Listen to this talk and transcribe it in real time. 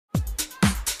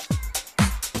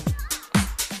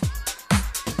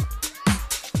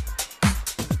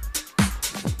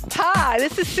Hi,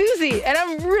 this is Susie, and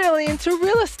I'm really into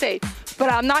real estate.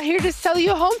 But I'm not here to sell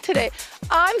you a home today.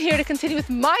 I'm here to continue with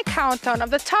my countdown of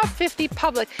the top 50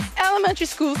 public elementary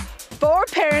schools for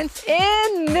parents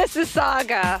in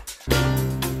Mississauga.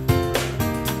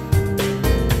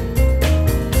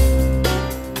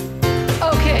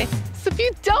 Okay, so if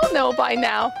you don't know by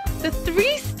now, the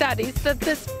 3 studies that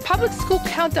this public school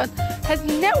countdown has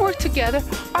networked together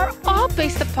are all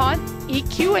based upon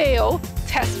EQAO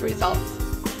test results.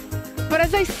 But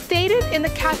as I stated in the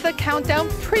Catholic Countdown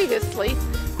previously,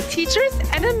 teachers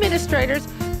and administrators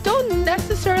don't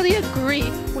necessarily agree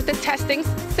with the testing's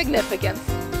significance.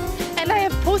 And I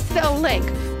have posted a link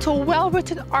to a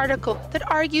well-written article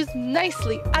that argues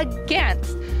nicely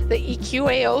against the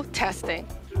EQAO testing.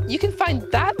 You can find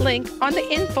that link on the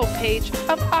info page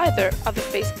of either of the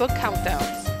Facebook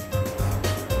countdowns.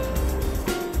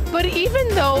 But even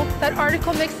though that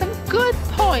article makes some good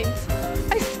points,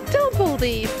 I still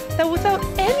believe that without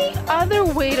any other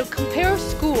way to compare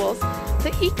schools,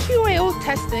 the EQAO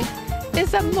testing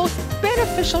is the most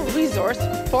beneficial resource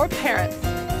for parents.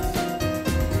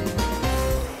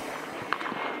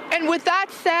 And with that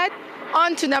said,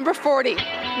 on to number 40.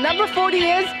 Number 40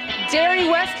 is Derry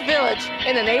West Village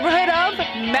in the neighborhood of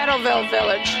Meadowvale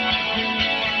Village.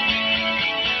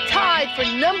 Tied for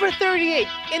number 38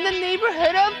 in the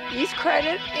neighborhood of East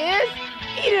Credit is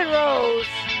Eden Rose.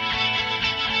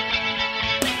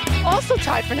 Also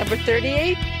tied for number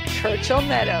 38, Churchill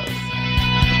Meadows.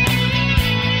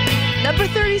 Number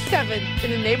 37 in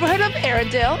the neighborhood of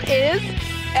Erindal is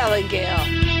Ellingale.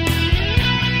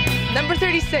 Number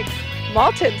 36,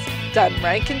 Malton's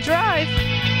Dunrankin Drive.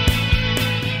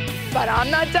 But I'm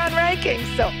not done ranking,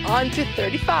 so on to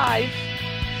 35.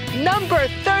 Number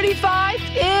 35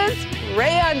 is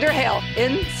Ray Underhill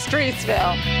in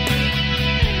Streetsville.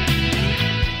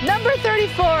 Number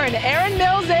 34 in Erin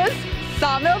Mills is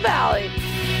Sawmill Valley.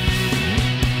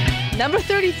 Number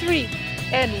 33,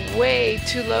 and way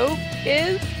too low,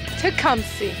 is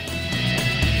Tecumseh.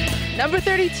 Number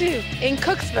 32 in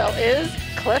Cooksville is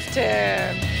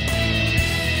Clifton.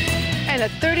 And at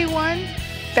 31,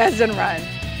 Pheasant Run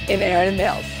in Erin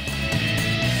Mills.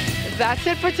 That's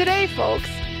it for today, folks.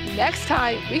 Next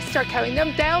time, we start counting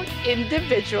them down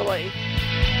individually.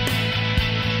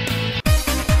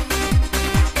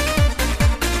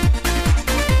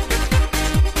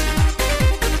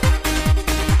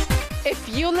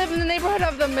 If you live in the neighborhood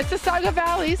of the Mississauga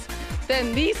Valleys,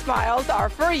 then these smiles are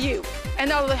for you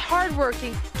and all the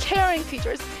hardworking, caring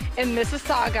teachers in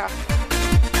Mississauga.